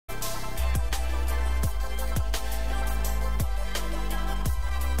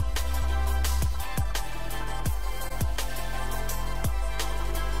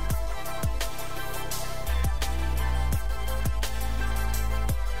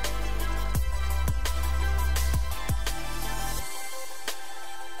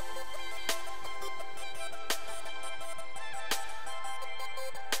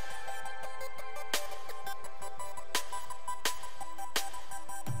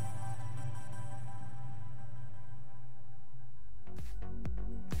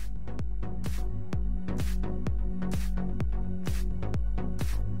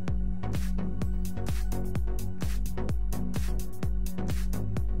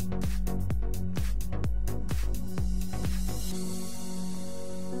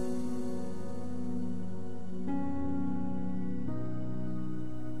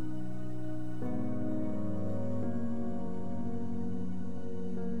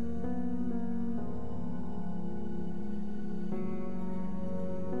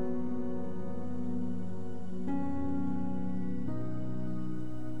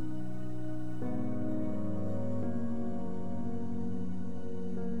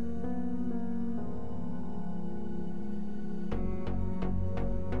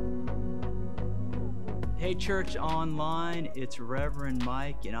Hey Church Online, it's Reverend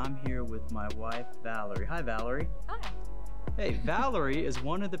Mike, and I'm here with my wife, Valerie. Hi, Valerie. Hi. Hey, Valerie is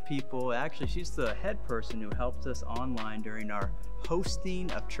one of the people, actually she's the head person who helps us online during our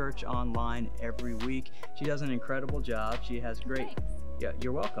hosting of Church Online every week. She does an incredible job. She has great... Thanks. Yeah,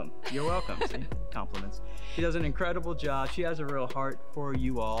 you're welcome. You're welcome. See, compliments. She does an incredible job. She has a real heart for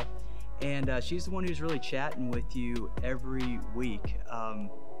you all, and she's the one who's really chatting with you every week.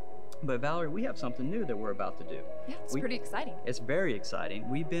 But Valerie, we have something new that we're about to do. Yeah, it's pretty exciting. It's very exciting.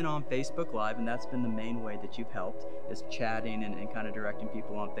 We've been on Facebook Live, and that's been the main way that you've helped, is chatting and kind of directing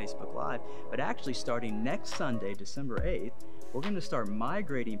people on Facebook Live. But actually, starting next Sunday, December 8th, we're going to start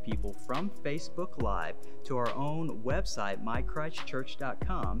migrating people from Facebook Live to our own website,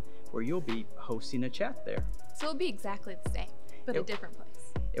 mychristchurch.com, where you'll be hosting a chat there. So it'll be exactly the same, but a different place.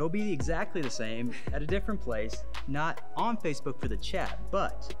 It will be exactly the same at a different place, not on Facebook for the chat,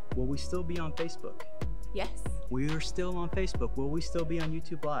 but will we still be on Facebook? Yes. We are still on Facebook. Will we still be on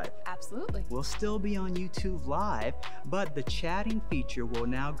YouTube Live? Absolutely. We'll still be on YouTube Live, but the chatting feature will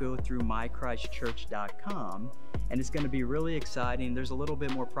now go through mychristchurch.com, and it's going to be really exciting. There's a little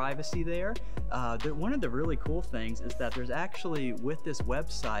bit more privacy there. One of the really cool things is that there's actually, with this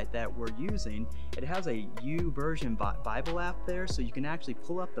website that we're using, it has a YouVersion Bible app there, so you can actually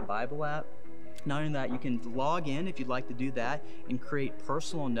pull up the Bible app. Not only that, you can log in if you'd like to do that and create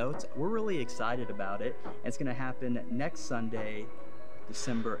personal notes. We're really excited about it. It's going to happen next Sunday,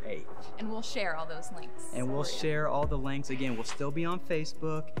 December 8th. And we'll share all those links. And we'll share all the links. Again, we'll still be on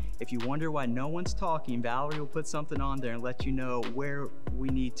Facebook. If you wonder why no one's talking, Valerie will put something on there and let you know where we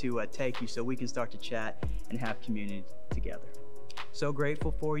need to take you so we can start to chat and have community together. So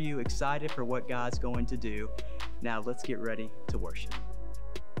grateful for you, excited for what God's going to do. Now let's get ready to worship.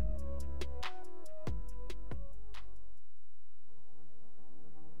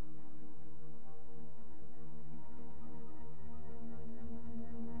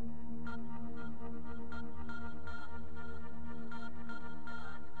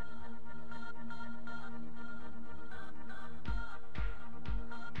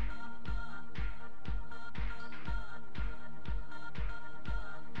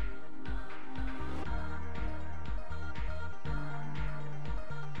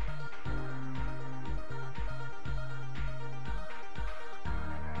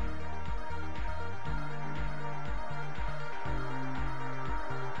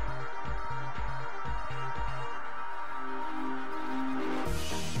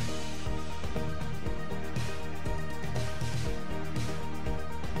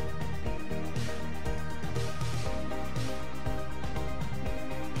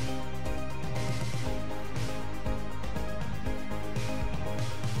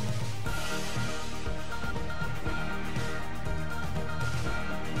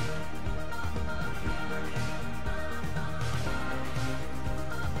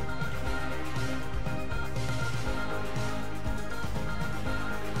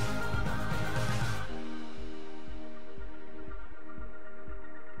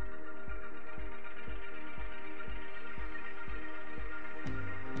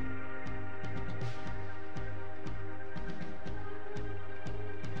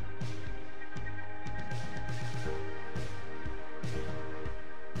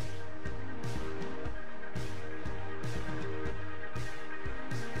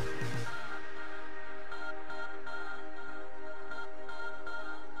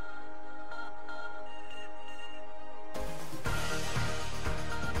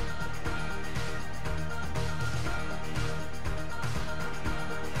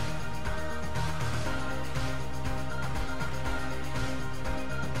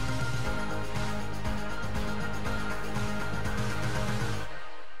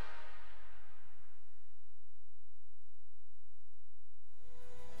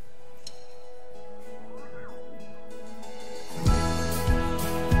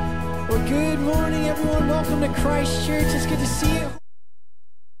 Good morning, everyone. Welcome to Christ Church. It's good to see you.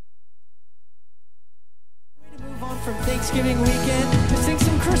 Way to move on from Thanksgiving weekend to sing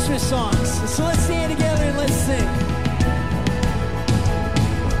some Christmas songs. So let's stand together and let's sing.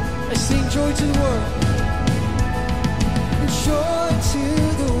 Let's sing Joy to the World. Joy to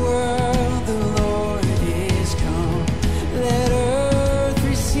the world, the Lord is come. Let earth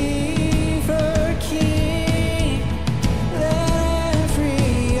receive her King. Let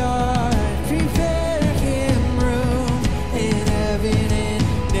every heart prepare him room. In heaven and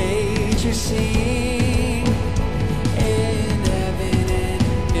nature sing. In heaven and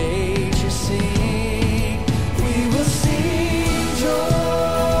nature sing. We will sing joy.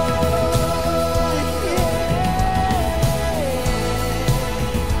 Yeah.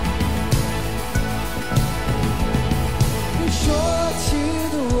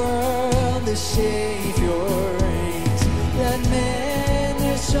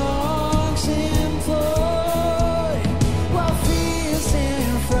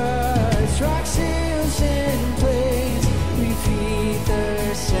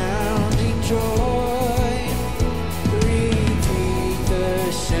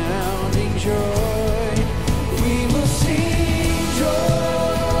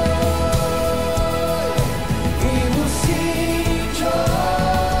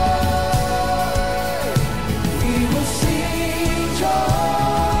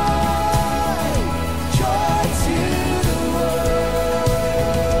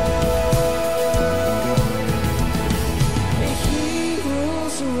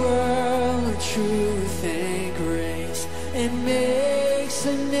 makes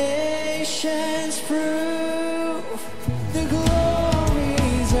the nations prove the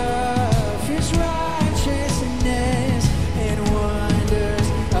glories of his righteousness and wonders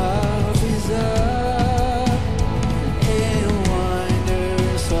of his love and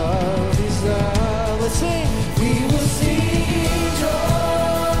wonders of his love. Let's sing. We will sing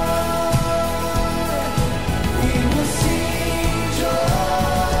joy. We will sing joy.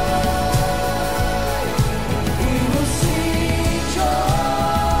 We will sing joy.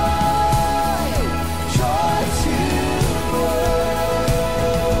 Joy to the world.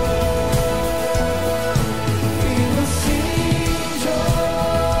 We will sing joy.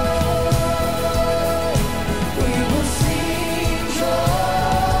 We will sing joy.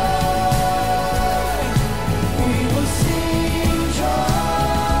 We will sing joy.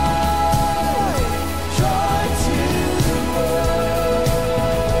 Joy to the world.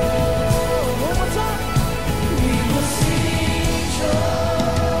 One more time. We will sing joy.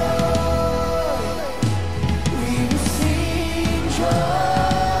 We will sing joy.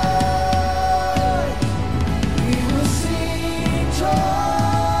 We will sing joy.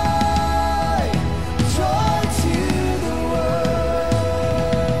 Joy to the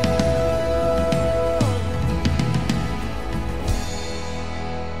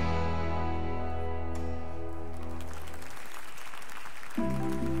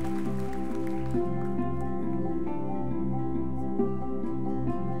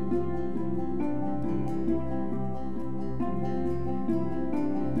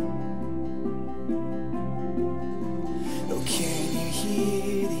Oh, can you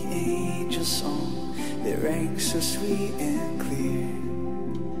hear the angel song that rang so sweet and clear?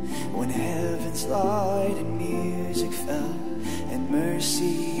 When heaven's light and music fell and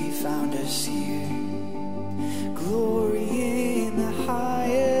mercy found us here. Glory in the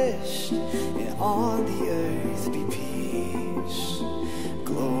highest and on the earth be peace.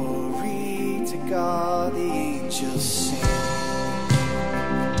 Glory to God, the angels sing.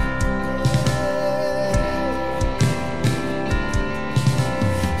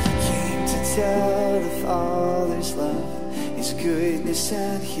 Tell the Father's love, his goodness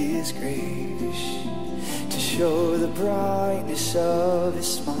and his grace, to show the brightness of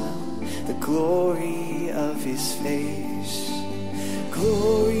his smile, the glory of his face.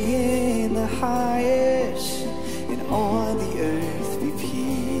 Glory in the highest, and on the earth be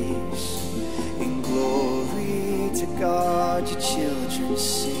peace. And glory to God, your children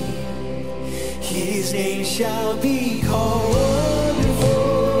sing. His name shall be called Wonderful,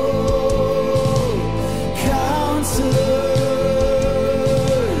 Counselor,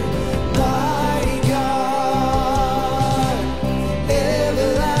 Mighty God,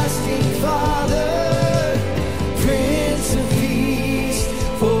 Everlasting Father, Prince of Peace,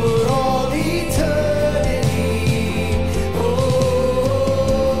 for all eternity. Oh,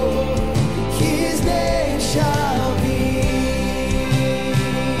 his name shall be.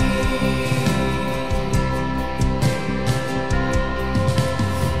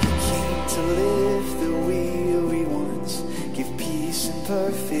 He came to lift the weary ones, give peace and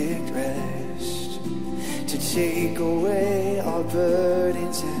perfect rest, to take away our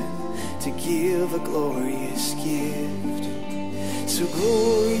burdens and to give a glorious gift. So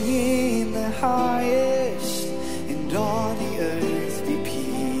glory in the highest, and on the earth be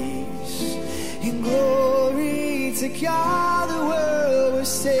peace. And glory to God, the world was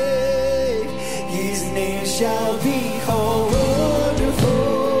saved. His name shall be called Wonderful,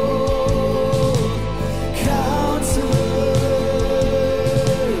 Counselor,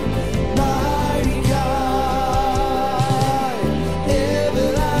 Mighty God,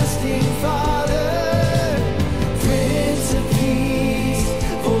 Everlasting Father, Prince of Peace,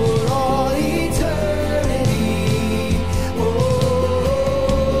 for all eternity. Oh,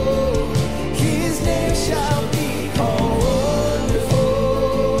 his name shall be called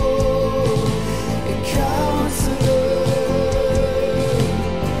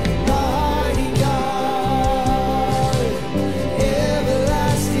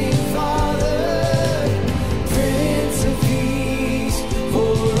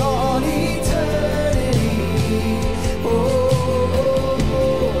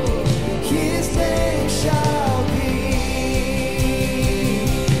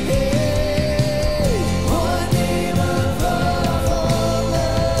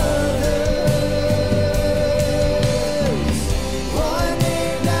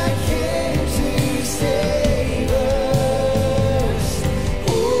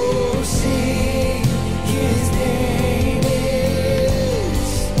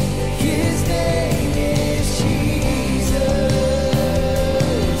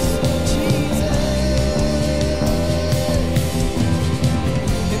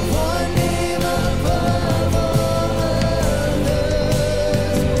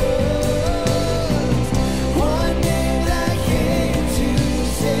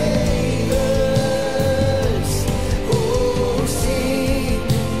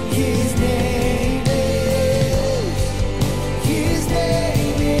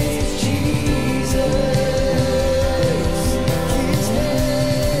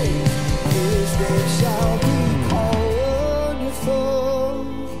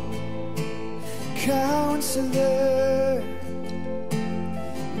Counselor,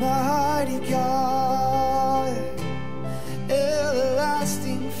 mighty God,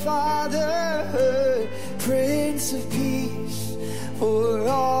 everlasting Father, Prince of Peace, for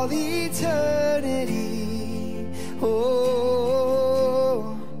all eternity.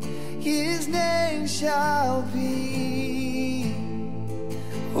 Oh, his name shall be.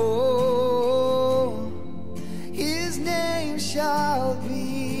 Oh, his name shall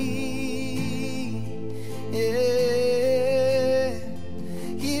be. Yeah,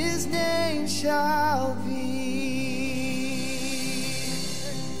 his name shall be.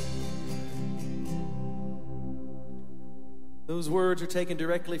 Those words are taken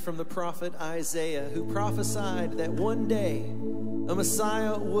directly from the prophet Isaiah, who prophesied that one day a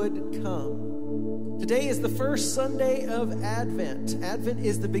Messiah would come. Today is the first Sunday of Advent. Advent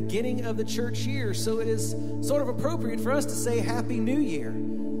is the beginning of the church year, so it is sort of appropriate for us to say Happy New Year.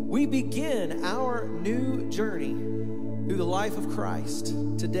 We begin our new journey through the life of Christ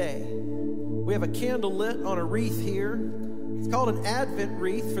today. We have a candle lit on a wreath here. It's called an Advent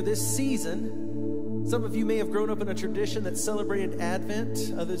wreath for this season. Some of you may have grown up in a tradition that celebrated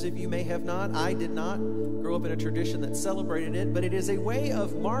Advent. Others of you may have not. I did not grow up in a tradition that celebrated it, but it is a way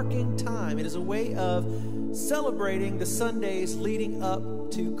of marking time. It is a way of celebrating the Sundays leading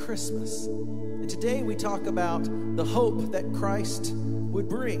up to Christmas. And today we talk about the hope that Christ would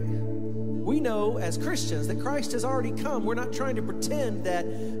bring. We know as Christians that Christ has already come. We're not trying to pretend that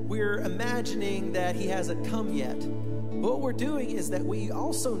we're imagining that he hasn't come yet. But what we're doing is that we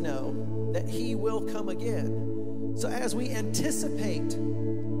also know that he will come again. So as we anticipate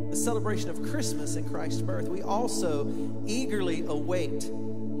the celebration of Christmas and Christ's birth, we also eagerly await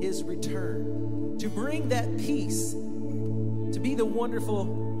his return to bring that peace, to be the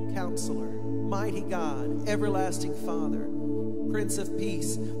wonderful counselor, mighty God, everlasting Father, Prince of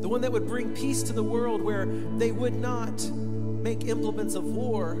Peace, the one that would bring peace to the world where they would not make implements of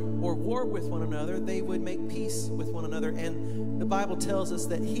war or war with one another. They would make peace with one another. And the Bible tells us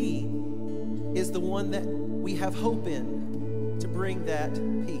that he is the one that we have hope in to bring that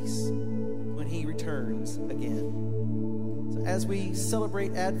peace when he returns again. So as we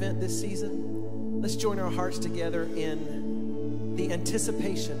celebrate Advent this season, let's join our hearts together in the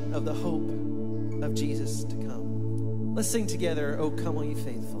anticipation of the hope of Jesus to come. Let's sing together, "O Come All Ye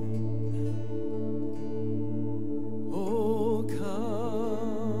Faithful." Oh,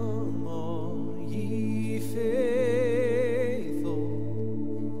 come all ye faithful,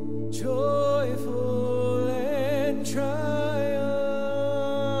 joyful and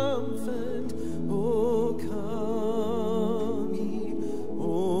triumphant. Oh,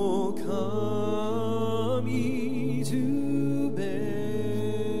 come ye to Bethlehem.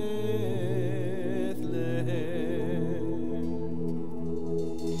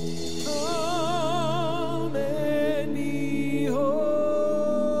 Come and behold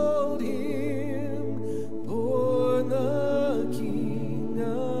him, born the King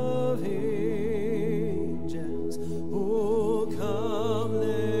of angels. Oh, come,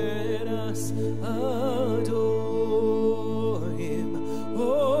 let us adore him.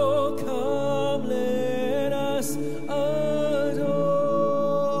 Oh, come, let us adore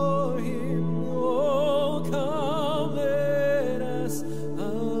him. Oh, come, let us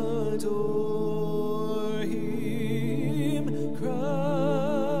adore him, Christ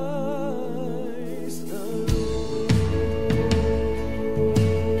the Lord.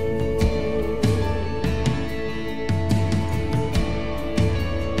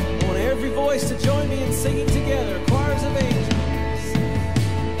 I want every voice to join me in singing together, choirs of angels.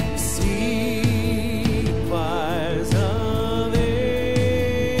 Sing, choirs of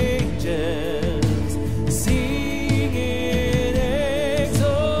angels, sing in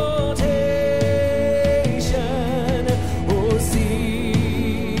exaltation. Oh,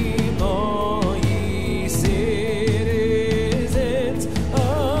 sing, all ye citizens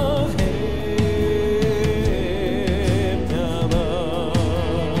of heaven above.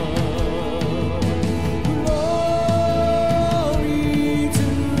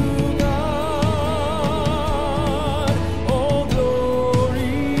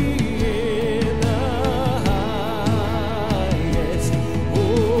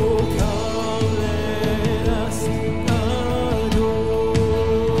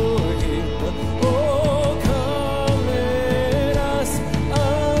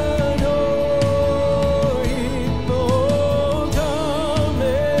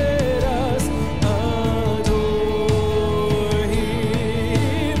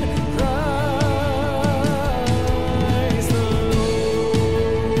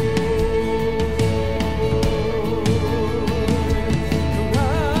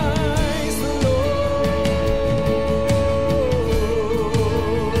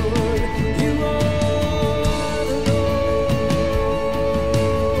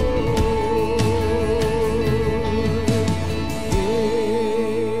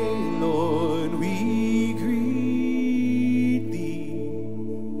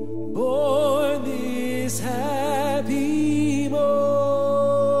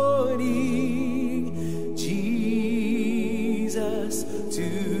 us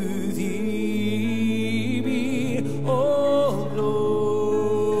to thee be all glory.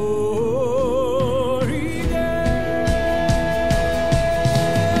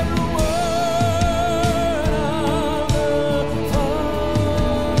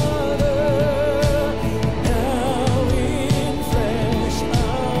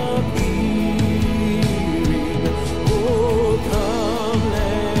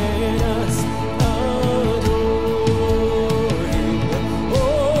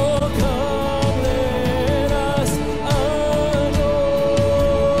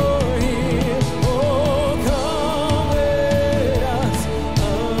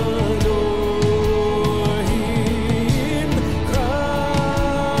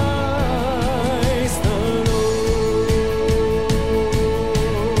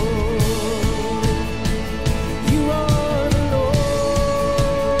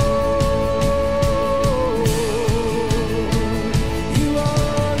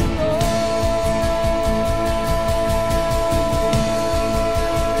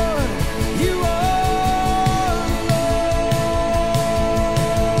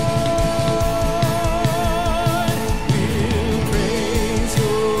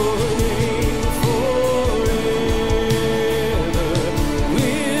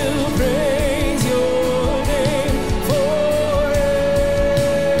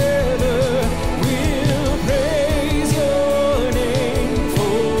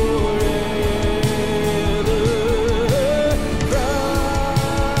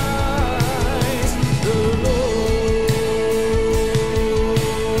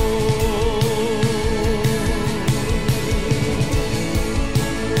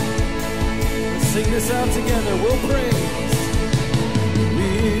 Sing this out together. We'll praise.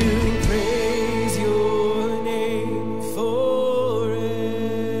 We'll praise your name forever.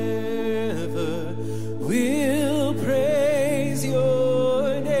 We'll praise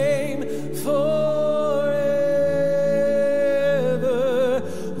your name forever.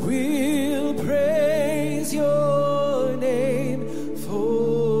 We'll praise your name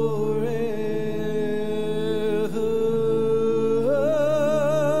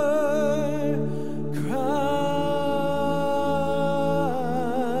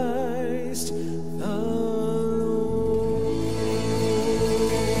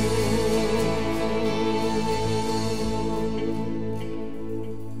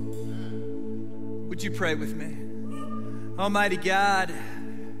Would you pray with me? Almighty God,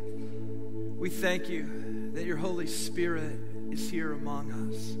 we thank you that your Holy Spirit is here among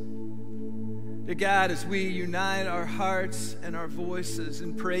us. Dear God, as we unite our hearts and our voices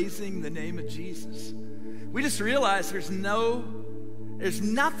in praising the name of Jesus, we just realize there's nothing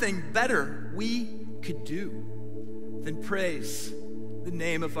better we could do than praise the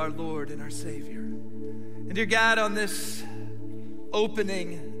name of our Lord and our Savior. And dear God, on this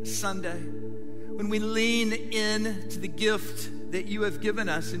opening Sunday, when we lean in to the gift that you have given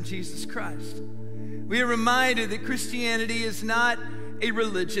us in Jesus Christ, we are reminded that Christianity is not a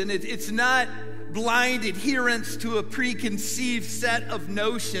religion. It's not blind adherence to a preconceived set of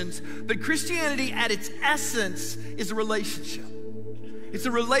notions, but Christianity at its essence is a relationship. It's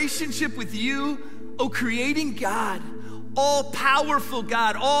a relationship with you, O creating God, all-powerful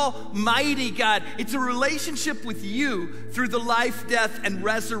God, almighty God. It's a relationship with you through the life, death, and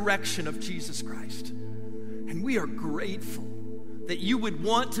resurrection of Jesus Christ. And we are grateful that you would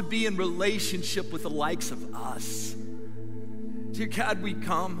want to be in relationship with the likes of us. Dear God, we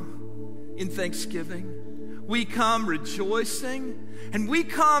come in thanksgiving. We come rejoicing. And we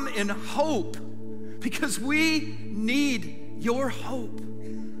come in hope because we need your hope.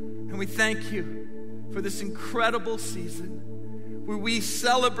 And we thank you for this incredible season where we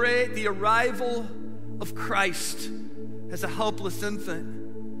celebrate the arrival of Christ as a helpless infant.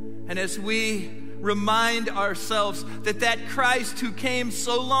 And as we remind ourselves that Christ who came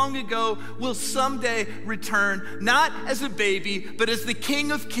so long ago will someday return, not as a baby, but as the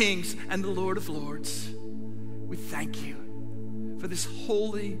King of Kings and the Lord of Lords. We thank you for this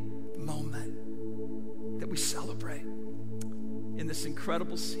holy moment that we celebrate in this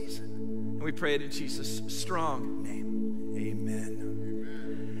incredible season. And we pray it in Jesus' strong name. Amen.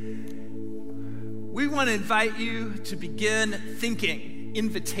 We want to invite you to begin thinking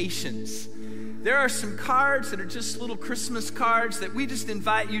invitations there are some cards that are just little Christmas cards that we just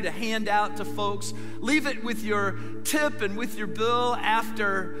invite you to hand out to folks. Leave it with your tip and with your bill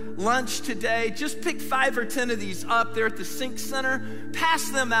after lunch today. Just pick 5 or 10 of these up there at the Sync Center. Pass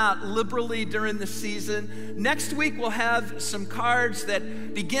them out liberally during the season. Next week, we'll have some cards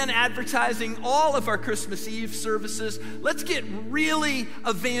that begin advertising all of our Christmas Eve services. Let's get really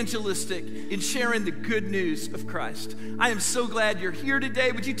evangelistic in sharing the good news of Christ. I am so glad you're here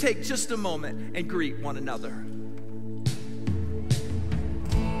today. Would you take just a moment and greet one another?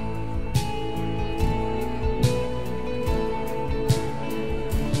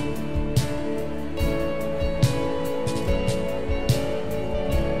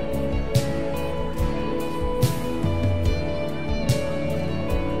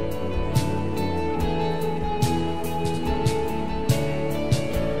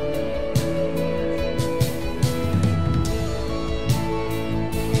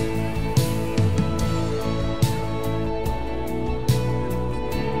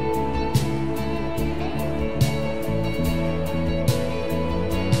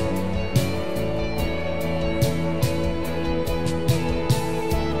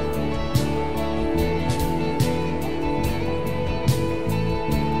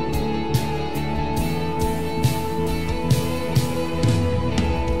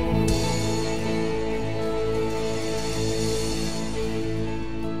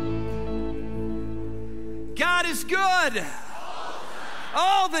 God is good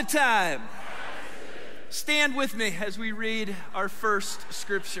all the time. Stand with me as we read our first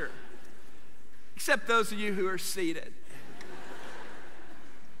scripture, except those of you who are seated.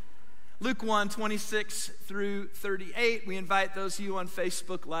 Luke 1, 26 through 38. We invite those of you on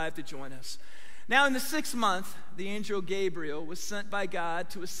Facebook Live to join us. Now in the 6th month, the angel Gabriel was sent by God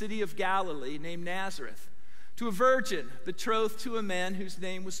to a city of Galilee named Nazareth, to a virgin betrothed to a man whose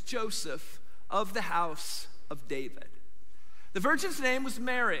name was Joseph, of the house of David. The virgin's name was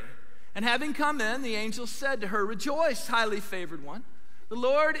Mary, and having come in, the angel said to her, "Rejoice, highly favored one. The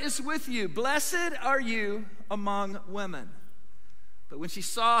Lord is with you. Blessed are you among women." But when she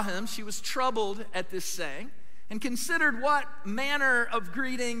saw him, she was troubled at this saying, and considered what manner of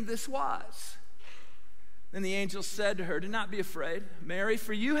greeting this was. Then the angel said to her, "Do not be afraid, Mary,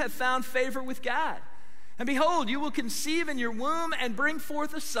 for you have found favor with God. And behold, you will conceive in your womb and bring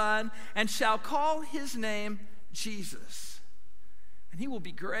forth a son, and shall call his name Jesus. And he will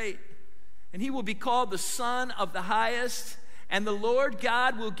be great, and he will be called the Son of the Highest, and the Lord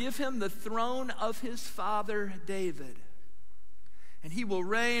God will give him the throne of his father David. And he will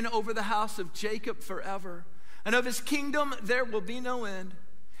reign over the house of Jacob forever, and of his kingdom there will be no end."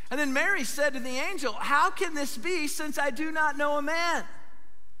 And then Mary said to the angel, "How can this be, since I do not know a man?"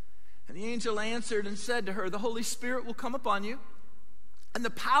 And the angel answered and said to her, "The Holy Spirit will come upon you, and the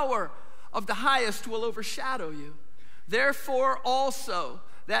power of the Highest will overshadow you. Therefore also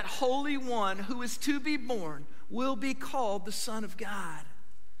that Holy One who is to be born will be called the Son of God."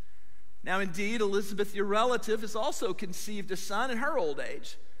 Now indeed, Elizabeth, your relative, has also conceived a son in her old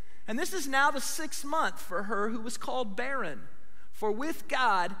age. And this is now the 6th month for her who was called barren. For with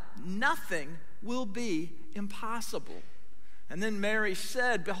God nothing will be impossible. And then Mary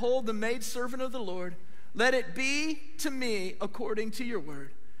said, "Behold, the maidservant of the Lord, let it be to me according to your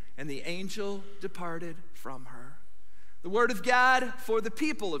word." And the angel departed from her. The word of God for the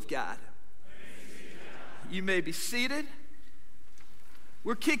people of God. You may be seated.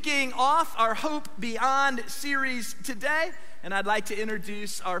 We're kicking off our Hope Beyond series today, and I'd like to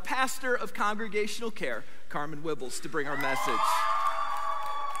introduce our pastor of Congregational Care, Carman Wuebbels, to bring our message.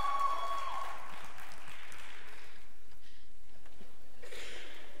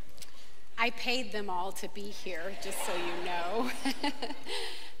 I paid them all to be here, just so you know.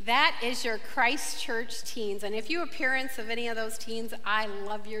 That is your Christ Church teens. And if you are parents of any of those teens, I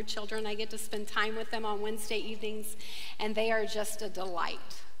love your children. I get to spend time with them on Wednesday evenings, and they are just a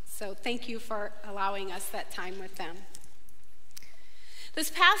delight. So thank you for allowing us that time with them. This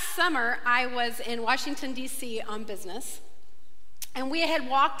past summer, I was in Washington, D.C. on business, and we had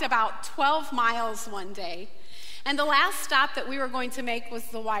walked about 12 miles one day, and the last stop that we were going to make was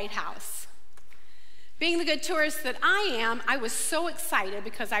the White House. Being the good tourist that I am, I was so excited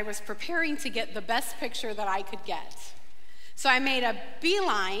because I was preparing to get the best picture that I could get. So I made a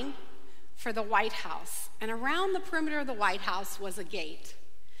beeline for the White House, and around the perimeter of the White House was a gate.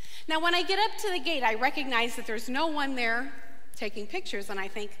 Now, when I get up to the gate, I recognize that there's no one there taking pictures, and I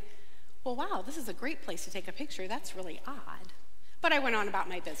think, well, wow, this is a great place to take a picture. That's really odd. But I went on about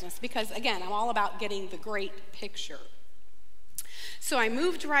my business because, again, I'm all about getting the great picture. So I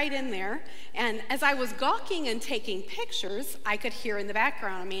moved right in there, and as I was gawking and taking pictures, I could hear in the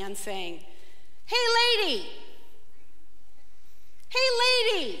background a man saying, "Hey, lady!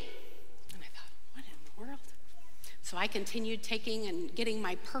 Hey, lady!" And I thought, what in the world? So I continued taking and getting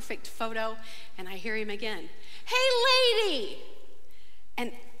my perfect photo, and I hear him again, "Hey, lady!"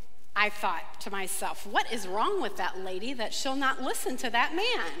 And I thought to myself, what is wrong with that lady that she'll not listen to that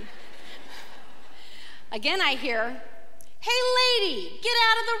man? Again, I hear, "Hey, lady, get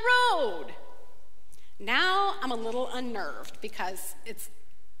out of the road." Now I'm a little unnerved because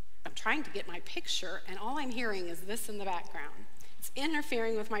I'm trying to get my picture, and all I'm hearing is this in the background. It's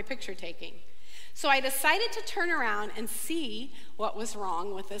interfering with my picture taking. So I decided to turn around and see what was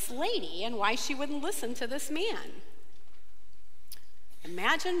wrong with this lady and why she wouldn't listen to this man.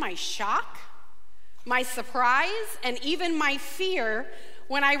 Imagine my shock, my surprise, and even my fear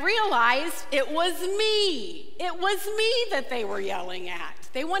when I realized it was me. It was me that they were yelling at.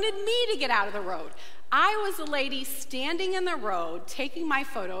 They wanted me to get out of the road. I was a lady standing in the road taking my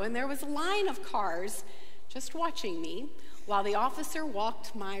photo, and there was a line of cars just watching me while the officer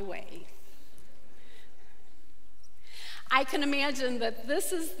walked my way. I can imagine that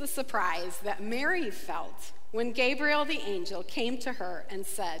this is the surprise that Mary felt when Gabriel the angel came to her and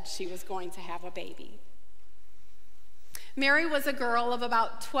said she was going to have a baby. Mary was a girl of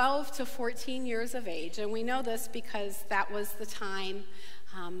about 12 to 14 years of age, and we know this because that was the time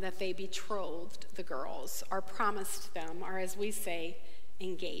that they betrothed the girls, or promised them, or as we say,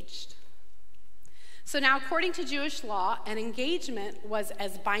 engaged. So now, according to Jewish law, an engagement was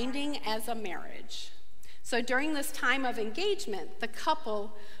as binding as a marriage. So during this time of engagement, the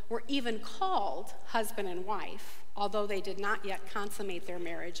couple were even called husband and wife, although they did not yet consummate their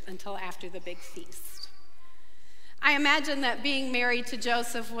marriage until after the big feast. I imagine that being married to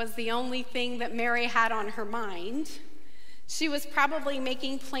Joseph was the only thing that Mary had on her mind. She was probably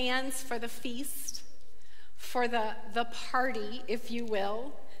making plans for the feast, for the party, if you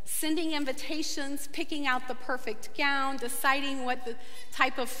will, sending invitations, picking out the perfect gown, deciding what the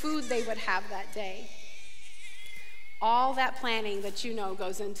type of food they would have that day. All that planning that you know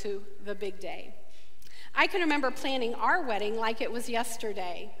goes into the big day. I can remember planning our wedding like it was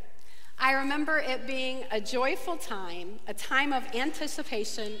yesterday. I remember it being a joyful time, a time of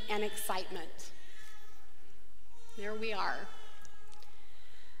anticipation and excitement. There we are.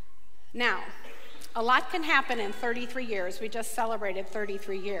 Now, a lot can happen in 33 years. We just celebrated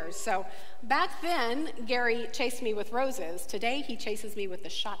 33 years. So back then, Gary chased me with roses. Today, he chases me with a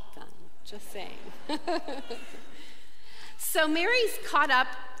shotgun. Just saying. So Mary's caught up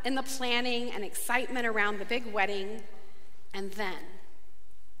in the planning and excitement around the big wedding, and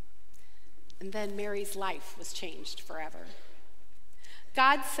then Mary's life was changed forever.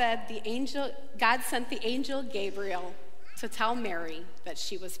 God sent the angel Gabriel to tell Mary that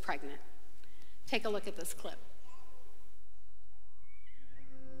she was pregnant. Take a look at this clip.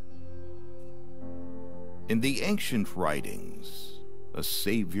 In the ancient writings, a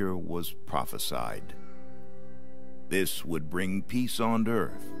Savior was prophesied. This would bring peace on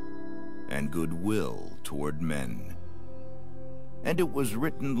earth and goodwill toward men. And it was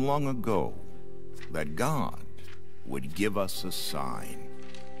written long ago that God would give us a sign.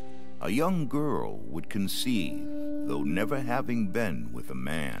 A young girl would conceive, though never having been with a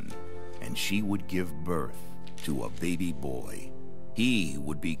man, and she would give birth to a baby boy. He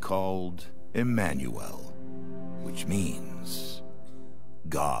would be called Emmanuel, which means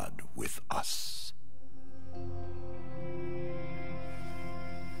God with us.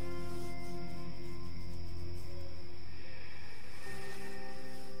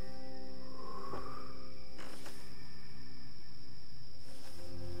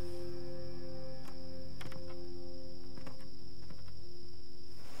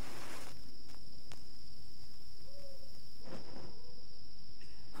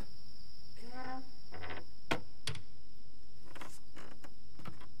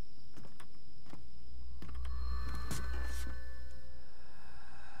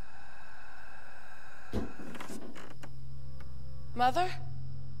 Mother?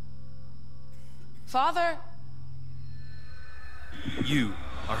 Father? You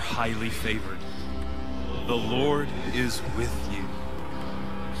are highly favored. The Lord is with you.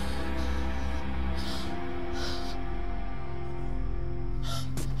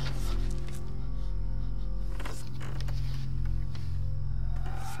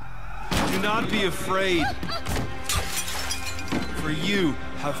 Do not be afraid, for you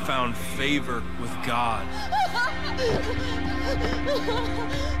have found favor with God.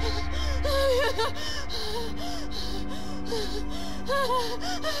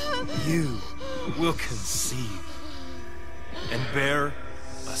 You will conceive and bear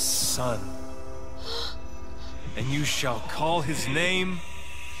a son, and you shall call his name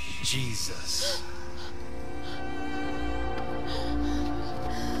Jesus.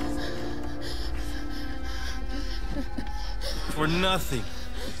 For nothing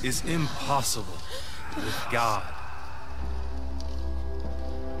is impossible with God.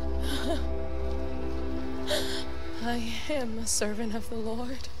 I am a servant of the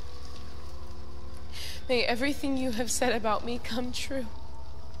Lord. May everything you have said about me come true.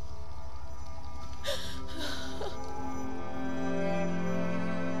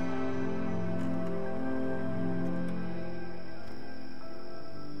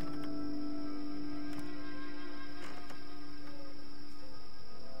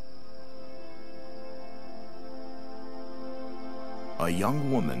 A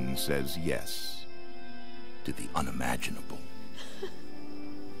young woman says yes to the unimaginable.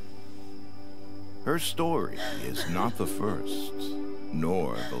 Her story is not the first,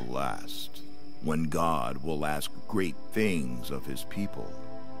 nor the last, when God will ask great things of his people.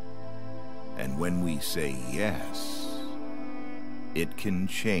 And when we say yes, it can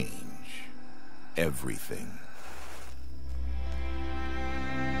change everything.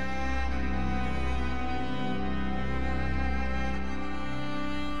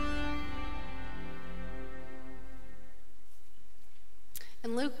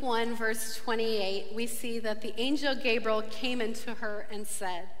 In Luke 1, verse 28, we see that the angel Gabriel came into her and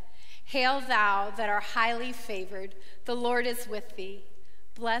said, "Hail thou that art highly favored, the Lord is with thee.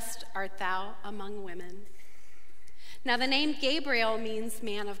 Blessed art thou among women." Now the name Gabriel means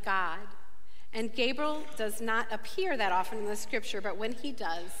man of God. And Gabriel does not appear that often in the scripture, but when he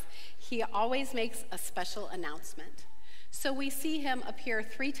does, he always makes a special announcement. So we see him appear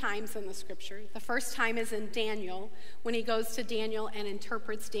 3 times in the scripture. The first time is in Daniel, when he goes to Daniel and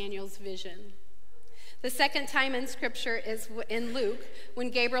interprets Daniel's vision. The second time in scripture is in Luke, when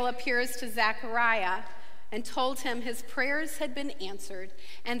Gabriel appears to Zechariah and told him his prayers had been answered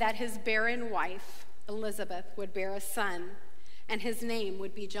and that his barren wife, Elizabeth, would bear a son, and his name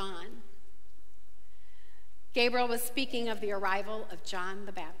would be John. Gabriel was speaking of the arrival of John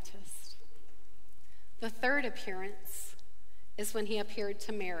the Baptist. The third appearance is when he appeared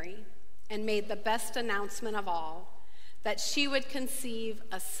to Mary and made the best announcement of all, that she would conceive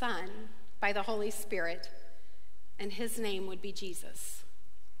a son by the Holy Spirit, and his name would be Jesus.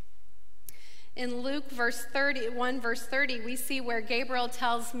 In Luke 1, verse 30, we see where Gabriel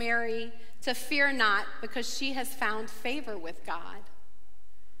tells Mary to fear not, because she has found favor with God.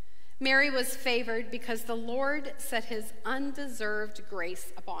 Mary was favored because the Lord set his undeserved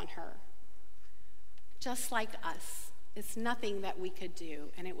grace upon her. Just like us, it's nothing that we could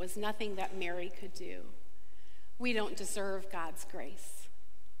do, and it was nothing that Mary could do. We don't deserve God's grace,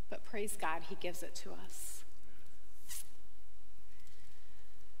 but praise God, he gives it to us.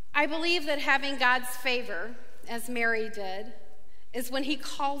 I believe that having God's favor, as Mary did, is when he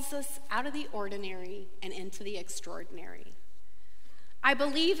calls us out of the ordinary and into the extraordinary. I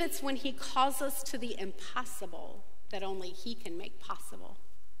believe it's when he calls us to the impossible that only he can make possible.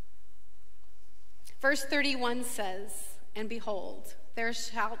 Verse 31 says, "And behold,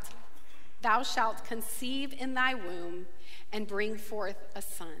 thou shalt conceive in thy womb and bring forth a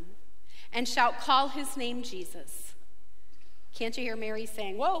son, and shalt call his name Jesus." Can't you hear Mary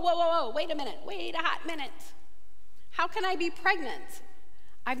saying, whoa, whoa, whoa, whoa, wait a minute, wait a hot minute. How can I be pregnant?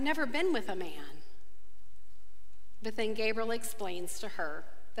 I've never been with a man. But then Gabriel explains to her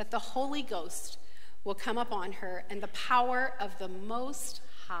that the Holy Ghost will come upon her, and the power of the Most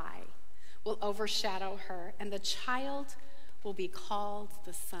High will overshadow her, and the child will be called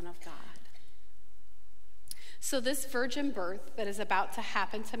the Son of God. So this virgin birth that is about to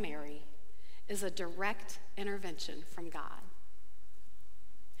happen to Mary is a direct intervention from God.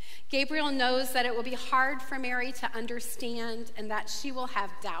 Gabriel knows that it will be hard for Mary to understand and that she will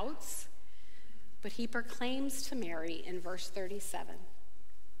have doubts, but he proclaims to Mary in verse 37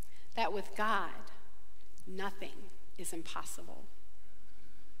 that with God, nothing is impossible.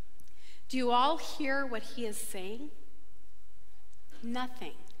 Do you all hear what he is saying?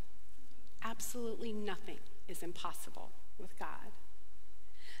 Nothing, absolutely nothing is impossible with God.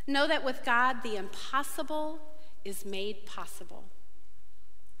 Know that with God, the impossible is made possible.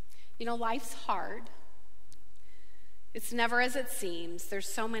 You know, life's hard. It's never as it seems. There's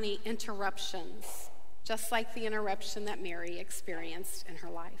so many interruptions, just like the interruption that Mary experienced in her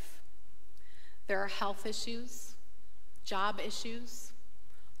life. There are health issues, job issues,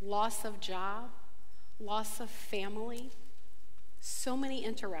 loss of job, loss of family, so many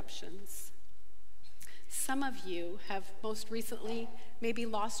interruptions. Some of you have most recently maybe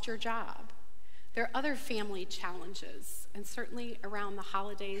lost your job. There are other family challenges, and certainly around the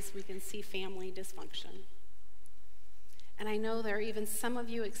holidays we can see family dysfunction. And I know there are even some of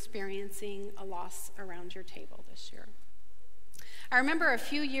you experiencing a loss around your table this year. I remember a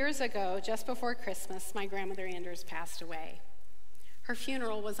few years ago, just before Christmas, my grandmother Anders passed away. Her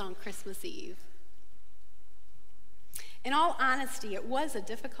funeral was on Christmas Eve. In all honesty, it was a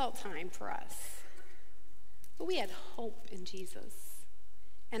difficult time for us. But we had hope in Jesus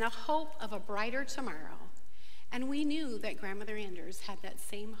and a hope of a brighter tomorrow. And we knew that Grandmother Anders had that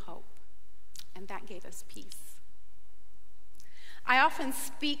same hope, and that gave us peace. I often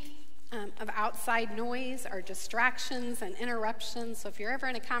speak of outside noise or distractions and interruptions. So if you're ever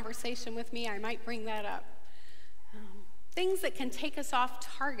in a conversation with me, I might bring that up. Things that can take us off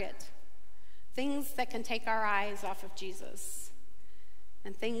target, things that can take our eyes off of Jesus,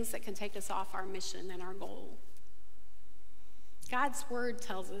 and things that can take us off our mission and our goal. God's word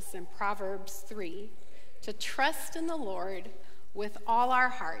tells us in Proverbs 3 to trust in the Lord with all our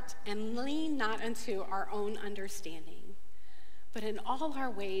heart and lean not unto our own understanding, but in all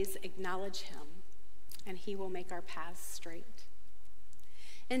our ways acknowledge him, and he will make our paths straight.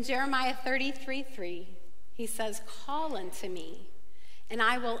 In Jeremiah 33:3, he says, "Call unto me, and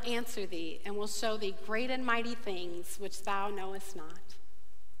I will answer thee, and will show thee great and mighty things which thou knowest not."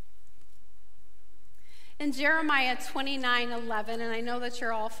 In Jeremiah 29:11, and I know that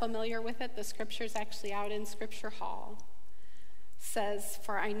you're all familiar with it, the scripture's actually out in Scripture Hall, says,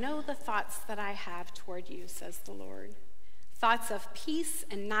 "For I know the thoughts that I have toward you, says the Lord, thoughts of peace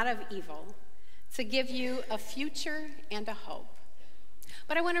and not of evil, to give you a future and a hope."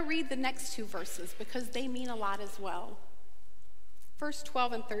 But I want to read the next two verses because they mean a lot as well. Verse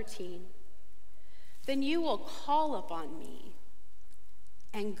 12 and 13. "Then you will call upon me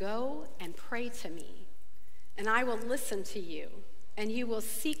and go and pray to me, and I will listen to you, and you will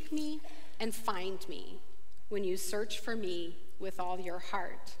seek me and find me when you search for me with all your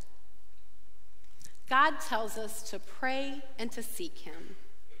heart." God tells us to pray and to seek him.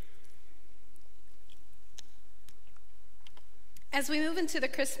 As we move into the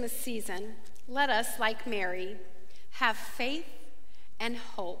Christmas season, let us, like Mary, have faith and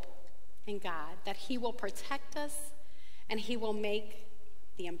hope in God that he will protect us and he will make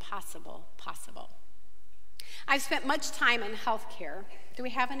the impossible possible. I've spent much time in healthcare. Do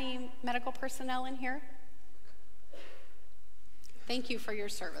we have any medical personnel in here? Thank you for your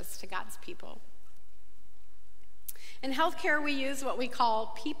service to God's people. In healthcare, we use what we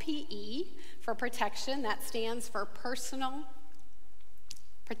call PPE for protection. That stands for personal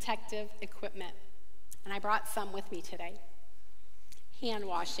protective equipment. And I brought some with me today. Hand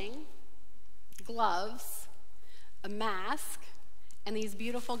washing, gloves, a mask, and these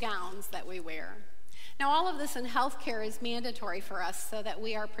beautiful gowns that we wear. Now, all of this in healthcare is mandatory for us so that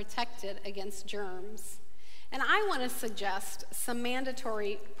we are protected against germs. And I want to suggest some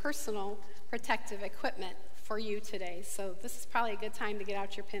mandatory personal protective equipment for you today. So this is probably a good time to get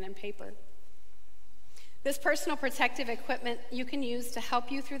out your pen and paper. This personal protective equipment you can use to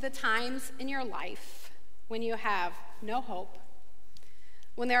help you through the times in your life when you have no hope,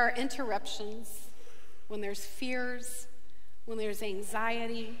 when there are interruptions, when there's fears, when there's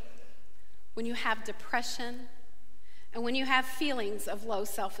anxiety, when you have depression, and when you have feelings of low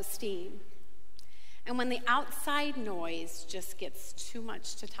self-esteem, and when the outside noise just gets too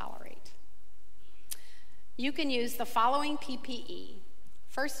much to tolerate. You can use the following PPE.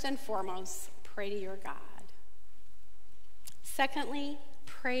 First and foremost, pray to your God. Secondly,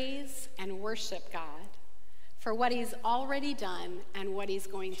 praise and worship God for what he's already done and what he's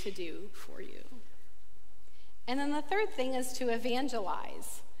going to do for you. And then the third thing is to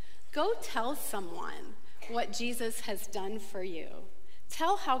evangelize. Go tell someone what Jesus has done for you.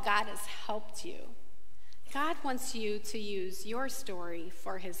 Tell how God has helped you. God wants you to use your story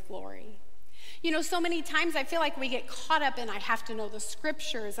for his glory. You know, so many times I feel like we get caught up in I have to know the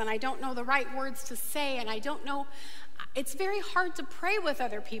scriptures and I don't know the right words to say and I don't know. It's very hard to pray with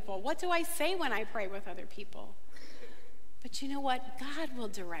other people. What do I say when I pray with other people? But you know what? God will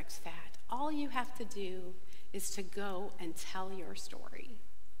direct that. All you have to do is to go and tell your story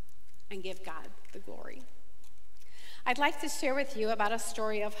and give God the glory. I'd like to share with you about a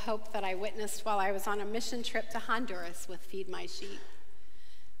story of hope that I witnessed while I was on a mission trip to Honduras with Feed My Sheep.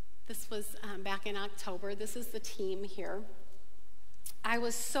 This was back in October. This is the team here. I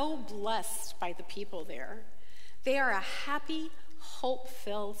was so blessed by the people there. They are a happy,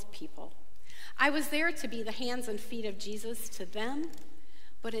 hope-filled people. I was there to be the hands and feet of Jesus to them,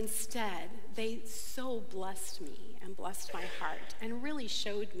 but instead, they so blessed me and blessed my heart and really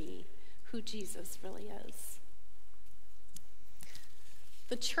showed me who Jesus really is.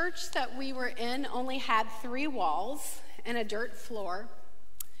 The church that we were in only had 3 walls and a dirt floor.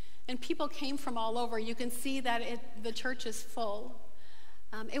 and people came from all over. You can see that the church is full.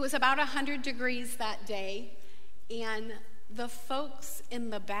 It was about 100 degrees that day, and the folks in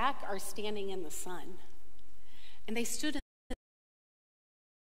the back are standing in the sun. And they stood in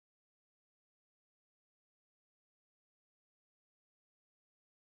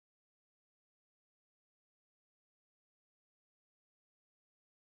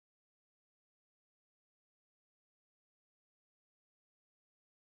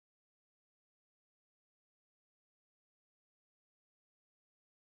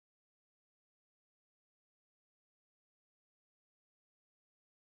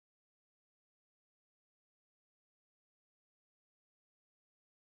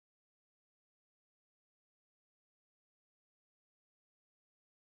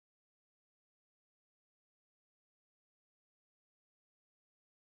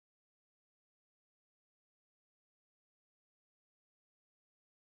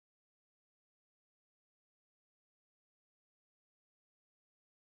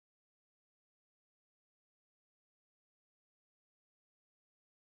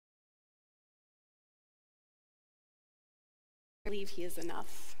believe he is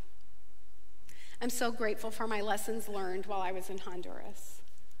enough. I'm so grateful for my lessons learned while I was in Honduras.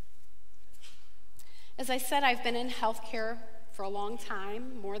 As I said, I've been in healthcare for a long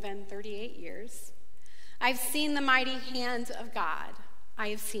time, more than 38 years. I've seen the mighty hand of God. I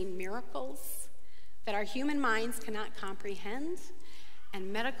have seen miracles that our human minds cannot comprehend,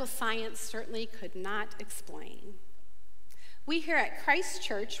 and medical science certainly could not explain. We here at Christ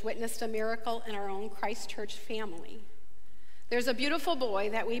Church witnessed a miracle in our own Christ Church family. There's a beautiful boy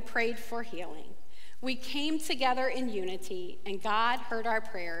that we prayed for healing. We came together in unity, and God heard our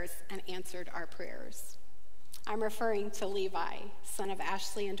prayers and answered our prayers. I'm referring to Levi, son of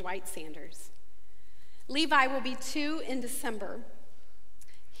Ashley and Dwight Sanders. Levi will be 2 in December.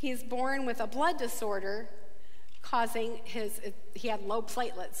 He's born with a blood disorder he had low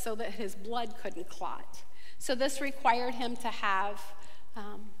platelets so that his blood couldn't clot. So this required him to have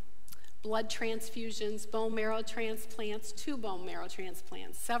blood transfusions, bone marrow transplants, 2 bone marrow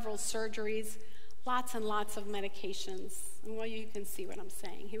transplants, several surgeries, lots and lots of medications. And well, you can see what I'm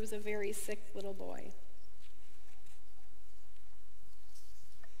saying. He was a very sick little boy.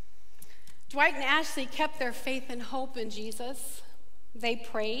 Dwight and Ashley kept their faith and hope in Jesus. They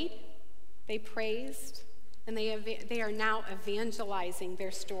prayed, they praised, and they are now evangelizing their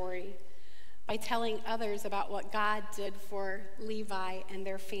story by telling others about what God did for Levi and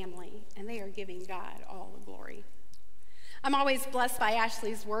their family, and they are giving God all the glory. I'm always blessed by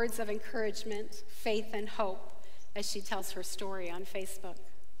Ashley's words of encouragement, faith, and hope as she tells her story on Facebook.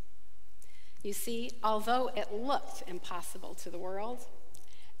 You see, although it looked impossible to the world,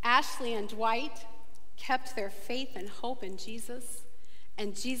 Ashley and Dwight kept their faith and hope in Jesus,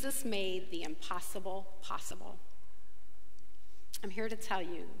 and Jesus made the impossible possible. I'm here to tell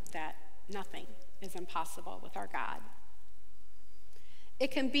you that nothing is impossible with our God.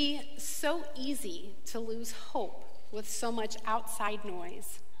 It can be so easy to lose hope with so much outside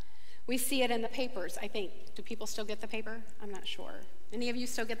noise. We see it in the papers, I think. Do people still get the paper? I'm not sure. Any of you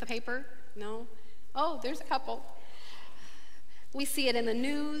still get the paper? No? Oh, there's a couple. We see it in the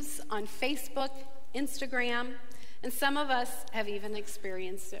news, on Facebook, Instagram, and some of us have even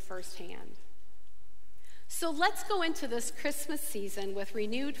experienced it firsthand. So let's go into this Christmas season with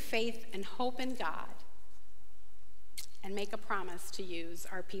renewed faith and hope in God and make a promise to use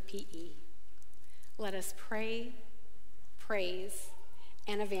our PPE. Let us pray, praise,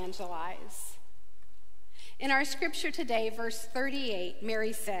 and evangelize. In our scripture today, verse 38,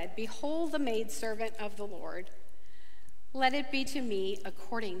 Mary said, "Behold the maidservant of the Lord. Let it be to me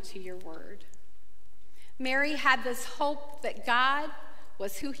according to your word." Mary had this hope that God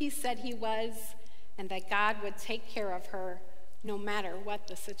was who he said he was, and that God would take care of her no matter what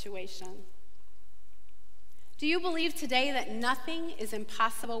the situation. Do you believe today that nothing is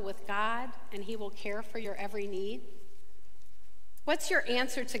impossible with God and he will care for your every need? What's your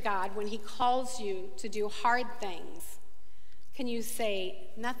answer to God when he calls you to do hard things? Can you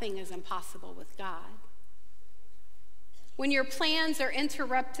say, nothing is impossible with God? When your plans are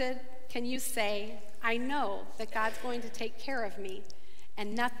interrupted, can you say, I know that God's going to take care of me,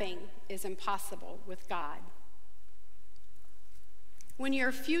 and nothing is impossible with God? When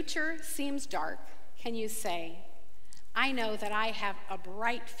your future seems dark, can you say, I know that I have a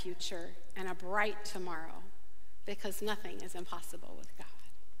bright future and a bright tomorrow, because nothing is impossible with God?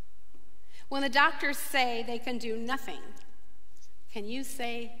 When the doctors say they can do nothing, can you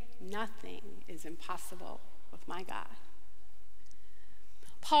say, nothing is impossible with my God?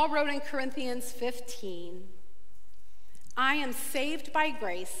 Paul wrote in Corinthians 15, I am saved by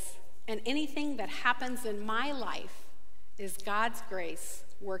grace and anything that happens in my life is God's grace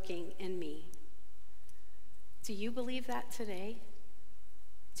working in me. Do you believe that today?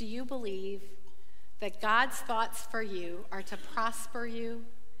 Do you believe that God's thoughts for you are to prosper you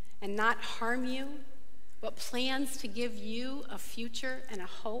and not harm you, but plans to give you a future and a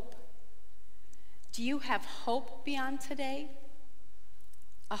hope? Do you have hope beyond today?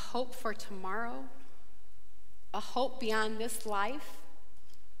 A hope for tomorrow? A hope beyond this life?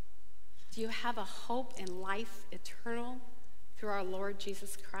 Do you have a hope in life eternal through our Lord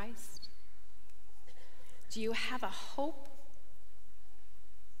Jesus Christ? Do you have a hope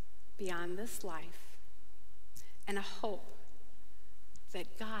beyond this life and a hope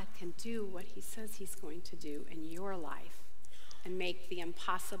that God can do what he says he's going to do in your life and make the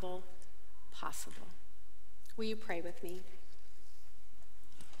impossible possible? Will you pray with me?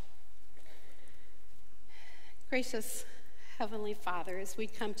 Gracious Heavenly Father, as we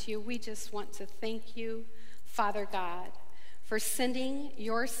come to you, we just want to thank you, Father God, for sending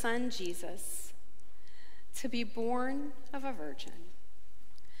your Son Jesus to be born of a virgin,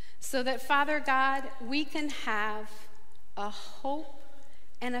 so that, Father God, we can have a hope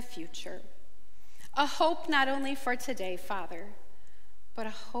and a future. A hope not only for today, Father, but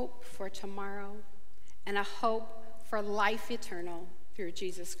a hope for tomorrow and a hope for life eternal through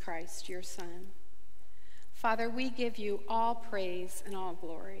Jesus Christ, your Son. Father, we give you all praise and all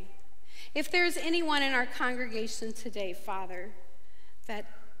glory. If there's anyone in our congregation today, Father, that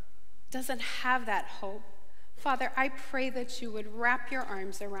doesn't have that hope, Father, I pray that you would wrap your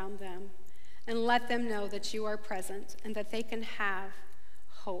arms around them and let them know that you are present and that they can have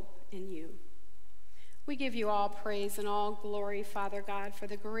hope in you. We give you all praise and all glory, Father God, for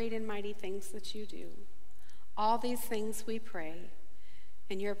the great and mighty things that you do. All these things we pray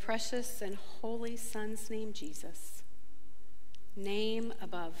in your precious and holy Son's name, Jesus, name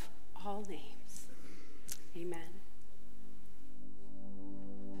above all names. Amen.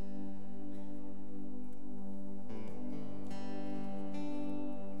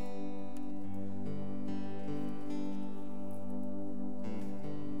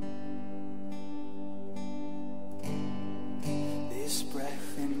 This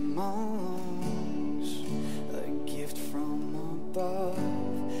breath in my lungs, a gift from above.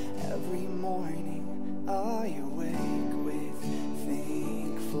 Every morning I awake with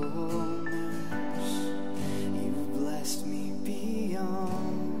thankfulness. You've blessed me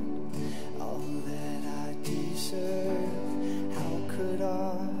beyond all that I deserve. How could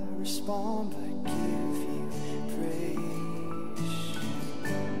I respond but give you praise?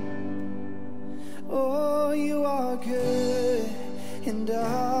 Oh, you are good, and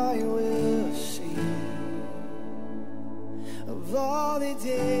I will sing of all the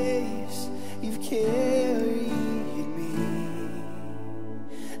days you've carried me.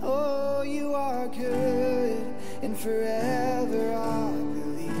 Oh, you are good, and forever I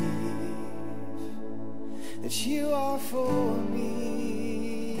believe that you are for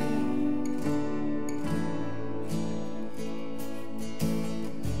me.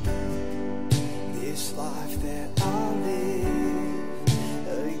 This life that I live,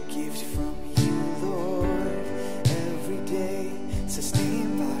 a gift from you, Lord, every day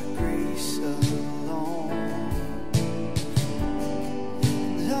sustained by grace alone.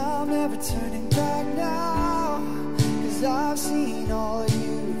 And I'm never turning back now, 'cause I've seen all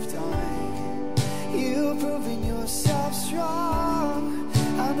you've done. You've proven yourself strong.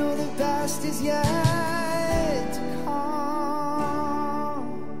 I know the best is yet to come.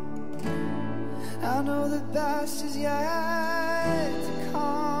 I know the best is yet to come.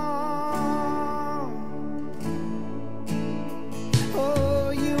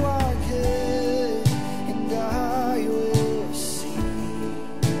 Oh, you are good, and I will sing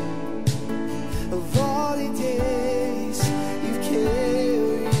of all the days you've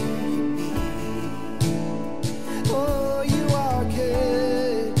carried me. Oh, you are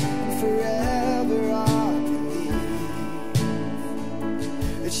good, and forever I believe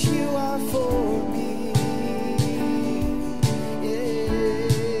that you are for me.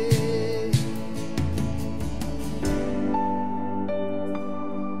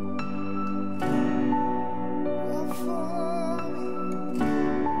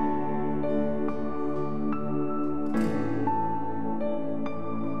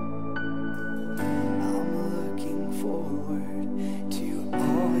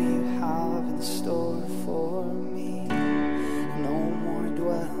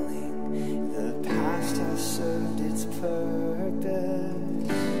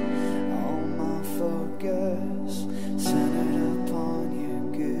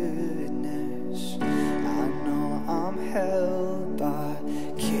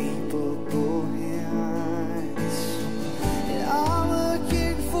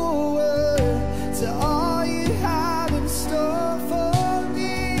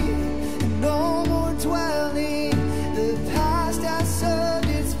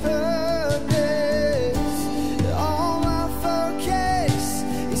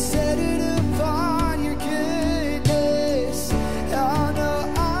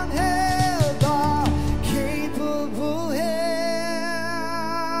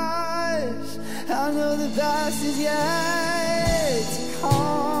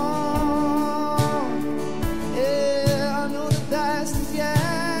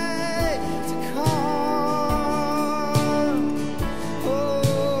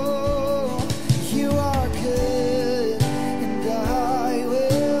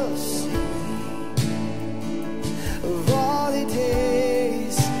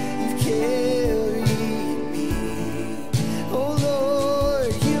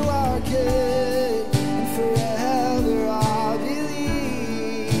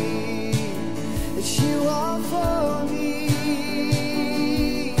 are for me.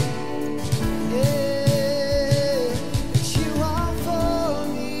 Yeah, that you are for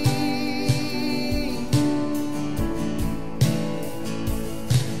me.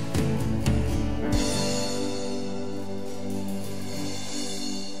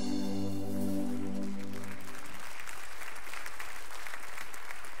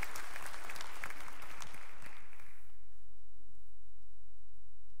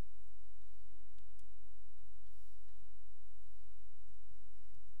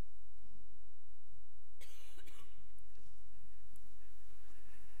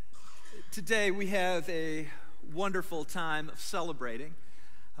 Today we have a wonderful time of celebrating.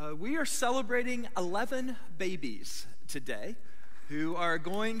 We are celebrating 11 babies today who are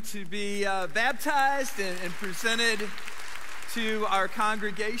going to be baptized and presented to our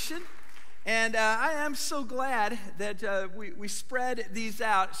congregation. And I am so glad that we spread these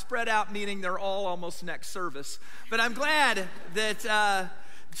out. Spread out meaning they're all almost next service. But I'm glad that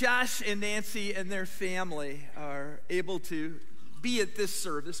Josh and Nancy and their family are able to be at this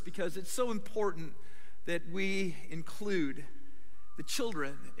service, because it's so important that we include the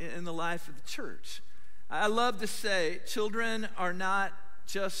children in the life of the church. I love to say children are not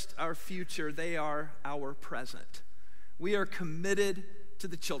just our future, they are our present. We are committed to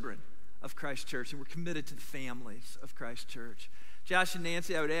the children of Christ Church, and we're committed to the families of Christ Church. Josh and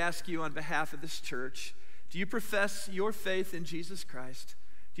Nancy, I would ask you on behalf of this church, do you profess your faith in Jesus Christ?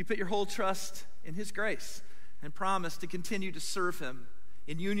 Do you put your whole trust in his grace and promise to continue to serve him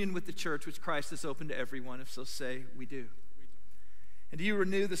in union with the church which Christ has opened to everyone? If so, say, we do. And do you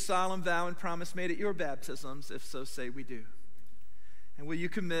renew the solemn vow and promise made at your baptisms? If so, say, we do. And will you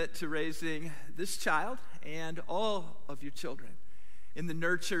commit to raising this child and all of your children in the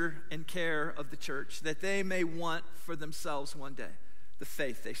nurture and care of the church, that they may want for themselves one day the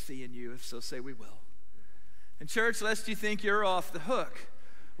faith they see in you? If so, say, we will. And church, lest you think you're off the hook,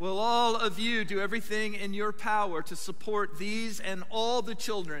 will all of you do everything in your power to support these and all the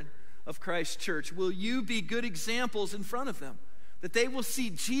children of Christ Church? Will you be good examples in front of them, that they will see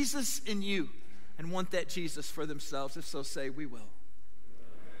Jesus in you and want that Jesus for themselves? If so, say, we will.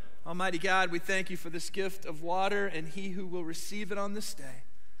 Almighty God, we thank you for this gift of water, and he who will receive it on this day,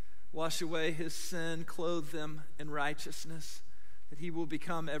 wash away his sin, clothe them in righteousness, that he will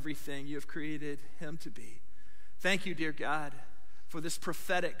become everything you have created him to be. Thank you, dear God, for this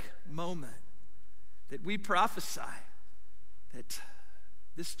prophetic moment that we prophesy that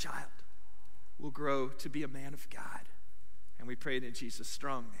this child will grow to be a man of God. And we pray it in Jesus'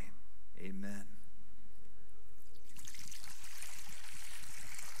 strong name. Amen.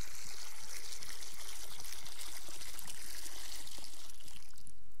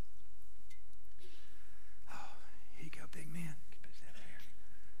 Oh, here you go, big man. Put that over here.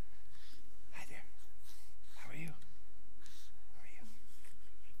 Hi there. How are you?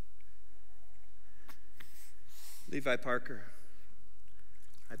 Levi Parker,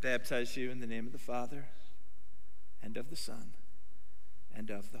 I baptize you in the name of the Father, and of the Son, and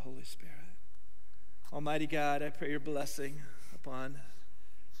of the Holy Spirit. Almighty God, I pray your blessing upon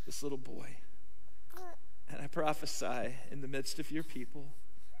this little boy. And I prophesy in the midst of your people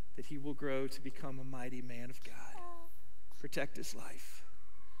that he will grow to become a mighty man of God. Protect his life.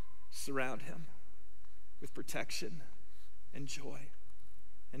 Surround him with protection and joy.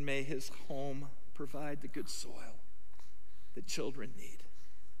 And may his home provide the good soil that children need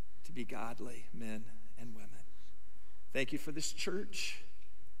to be godly men and women. Thank you for this church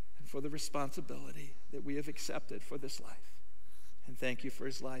and for the responsibility that we have accepted for this life. And thank you for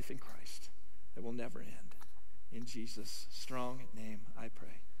his life in Christ that will never end. In Jesus' strong name I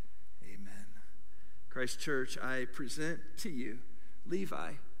pray. Amen. Christ Church, I present to you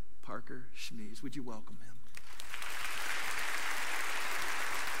Levi Parker Schmees. Would you welcome him?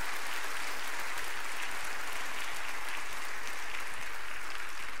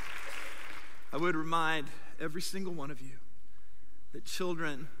 I would remind every single one of you that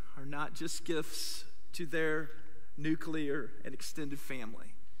children are not just gifts to their nuclear and extended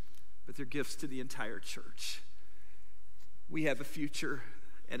family, but they're gifts to the entire church. We have a future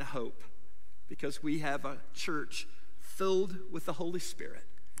and a hope because we have a church filled with the Holy Spirit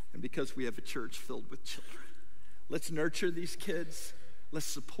and because we have a church filled with children. Let's nurture these kids. Let's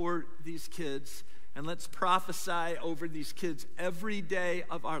support these kids. And let's prophesy over these kids every day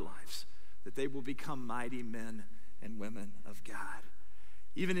of our lives that they will become mighty men and women of God.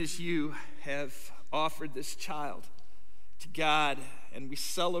 Even as you have offered this child to God, and we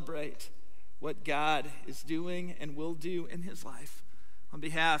celebrate what God is doing and will do in his life, on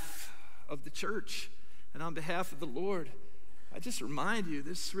behalf of the church and on behalf of the Lord, I just remind you,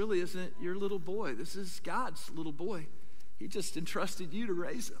 this really isn't your little boy. This is God's little boy. He just entrusted you to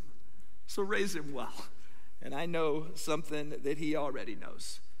raise him. So raise him well. And I know something that he already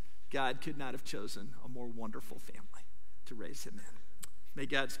knows. God could not have chosen a more wonderful family to raise him in. May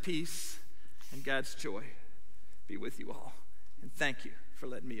God's peace and God's joy be with you all. And thank you for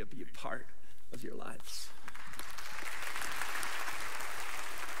letting me be a part of your lives.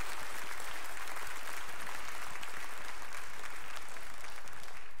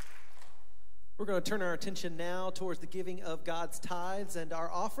 We're going to turn our attention now towards the giving of God's tithes and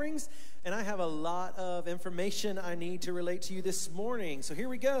our offerings. And I have a lot of information I need to relate to you this morning. So here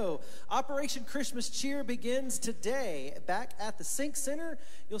we go. Operation Christmas Cheer begins today. Back at the Sync Center,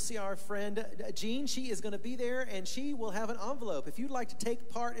 you'll see our friend Jean. She is going to be there, and she will have an envelope. If you'd like to take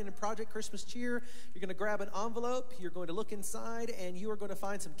part in Project Christmas Cheer, you're going to grab an envelope. You're going to look inside, and you are going to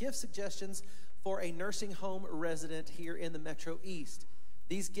find some gift suggestions for a nursing home resident here in the Metro East.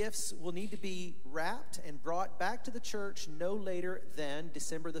 These gifts will need to be wrapped and brought back to the church no later than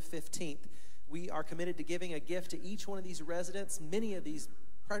December the 15th. We are committed to giving a gift to each one of these residents. Many of these,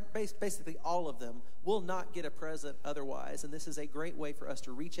 basically all of them, will not get a present otherwise. And this is a great way for us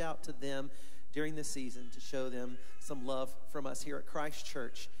to reach out to them during this season to show them some love from us here at Christ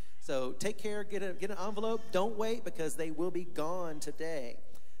Church. So take care, get an envelope. Don't wait, because they will be gone today.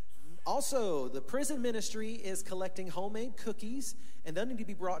 Also, the prison ministry is collecting homemade cookies, and they'll need to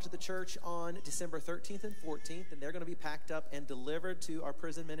be brought to the church on December 13th and 14th, and they're going to be packed up and delivered to our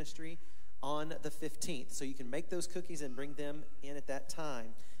prison ministry on the 15th. So you can make those cookies and bring them in at that time.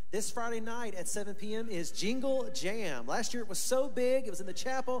 This Friday night at 7 p.m. is Jingle Jam. Last year it was so big, it was in the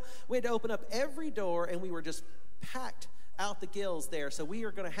chapel. We had to open up every door, and we were just packed out the gills there. So we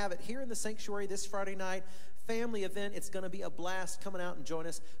are going to have it here in the sanctuary this Friday night. Family event. It's going to be a blast. Coming out and join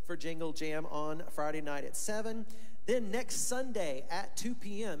us for Jingle Jam on Friday night at 7. Then next Sunday at 2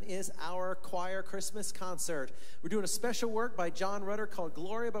 p.m. is our choir Christmas concert. We're doing a special work by John Rutter called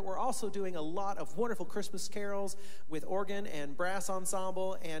Gloria, but we're also doing a lot of wonderful Christmas carols with organ and brass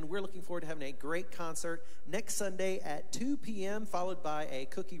ensemble, and we're looking forward to having a great concert next Sunday at 2 p.m., followed by a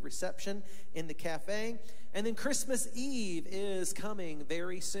cookie reception in the cafe. And then Christmas Eve is coming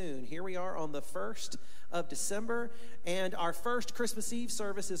very soon. Here we are on the 1st of December, and our first Christmas Eve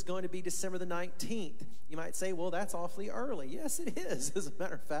service is going to be December the 19th. You might say, well, that's awfully early. Yes, it is. As a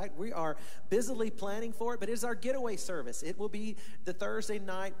matter of fact, we are busily planning for it, but it is our getaway service. It will be the Thursday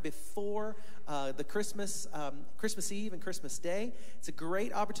night before the Christmas Eve and Christmas Day. It's a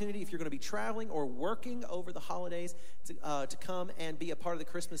great opportunity if you're going to be traveling or working over the holidays to come and be a part of the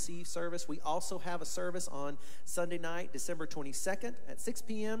Christmas Eve service. We also have a service on Sunday night, December 22nd at 6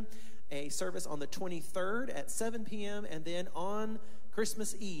 p.m., a service on the 23rd at 7 p.m., and then on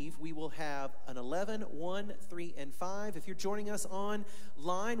Christmas Eve, we will have an 11, 1, 3, and 5. If you're joining us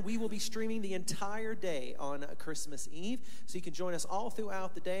online, we will be streaming the entire day on Christmas Eve, so you can join us all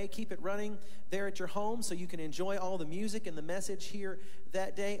throughout the day. Keep it running there at your home so you can enjoy all the music and the message here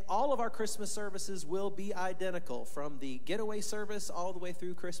that day. All of our Christmas services will be identical, from the getaway service all the way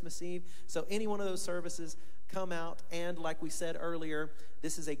through Christmas Eve. So any one of those services, come out, and like we said earlier,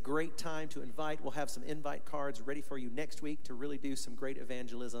 this is a great time to invite. We'll have some invite cards ready for you next week to really do some great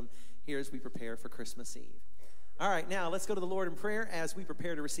evangelism here as we prepare for Christmas Eve. All right, now let's go to the Lord in prayer as we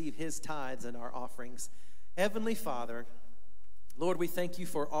prepare to receive his tithes and our offerings. Heavenly Father, Lord, we thank you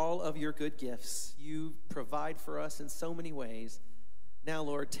for all of your good gifts. You provide for us in so many ways. Now,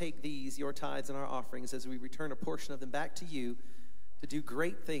 Lord, take these, your tithes and our offerings, as we return a portion of them back to you to do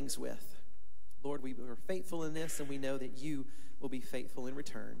great things with. Lord, we are faithful in this, and we know that you will be faithful in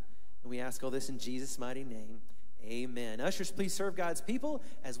return. And we ask all this in Jesus' mighty name. Amen. Ushers, please serve God's people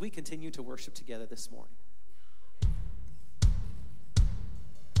as we continue to worship together this morning.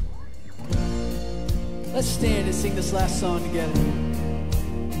 Let's stand and sing this last song together.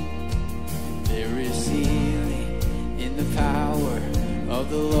 There is healing in the power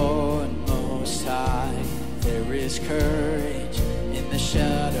of the Lord Most High. There is courage in the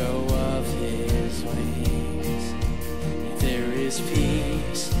shadow of his wings. There is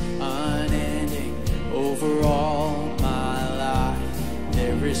peace unending over all my life.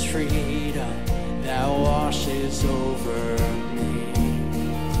 There is freedom that washes over me.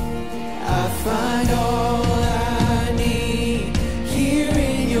 I find all I need here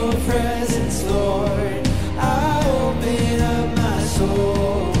in your presence, Lord. I open up my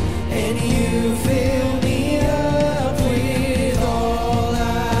soul and you fill me up with all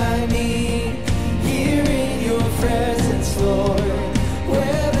I need here in your presence, Lord,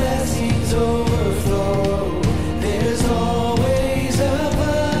 where blessings overflow. There's always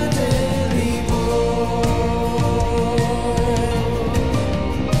abundance.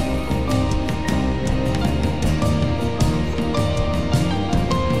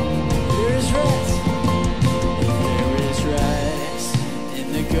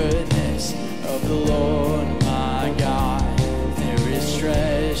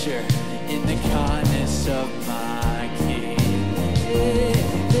 pleasure in the kindness of my King.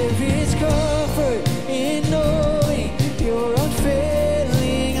 There is comfort in knowing your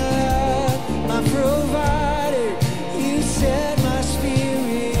unfailing love, my provider. You set my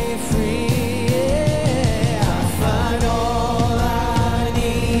spirit free. I find all I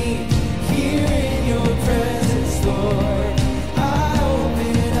need here in your presence, Lord. I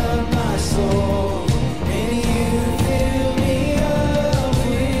open up my soul and you fill me up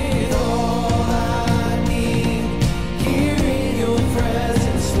with all I need here in your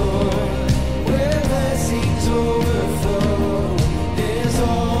presence, Lord. Where blessings overflow, there's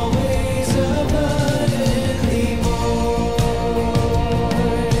always abundantly more.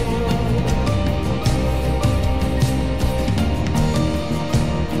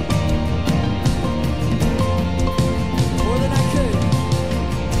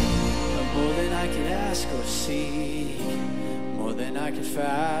 More than I could ask or seek, more than I could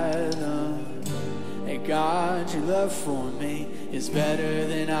fathom. Hey God, your love for me is better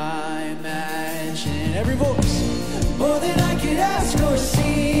than I imagine. Every voice. More than I could ask or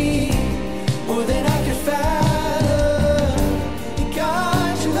seek, more than I could fathom. Hey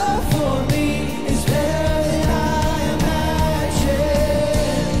God, your love for me is better than I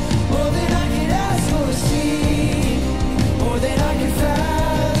imagine. More than I could ask or seek, more than I could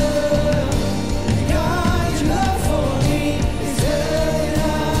fathom. God, your love for me is better than I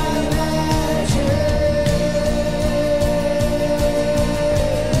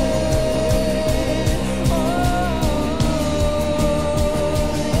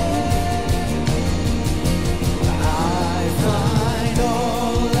I find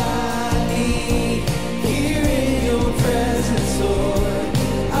all I need here in your presence, Lord.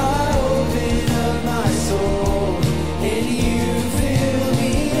 I open up my soul and you fill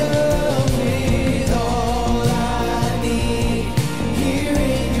me up with all I need here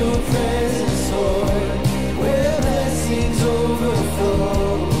in your presence, Lord. Where blessings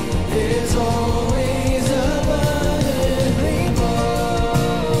overflow, there's always abundantly more.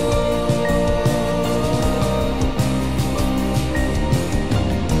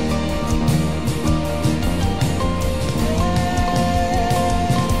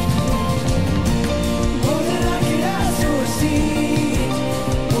 More than I could ask or see,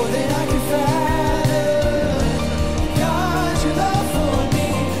 more than I could fathom. God, your love for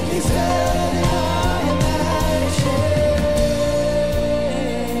me is better than I imagined.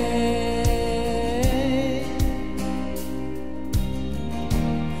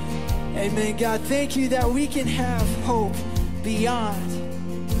 Amen. God, thank you that we can have hope beyond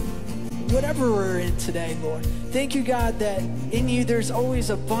whatever we're in today, Lord. Thank you, God, that in you there's always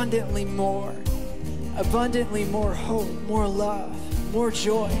abundantly more hope, more love, more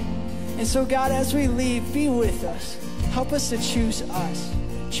joy. And so, God, as we leave, be with us. Help us to choose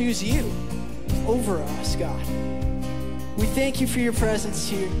you over us, God. We thank you for your presence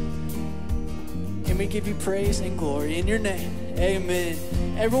here. And we give you praise and glory in your name. Amen.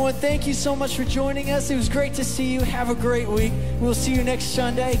 Everyone, thank you so much for joining us. It was great to see you. Have a great week. We'll see you next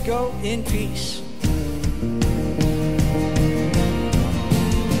Sunday. Go in peace.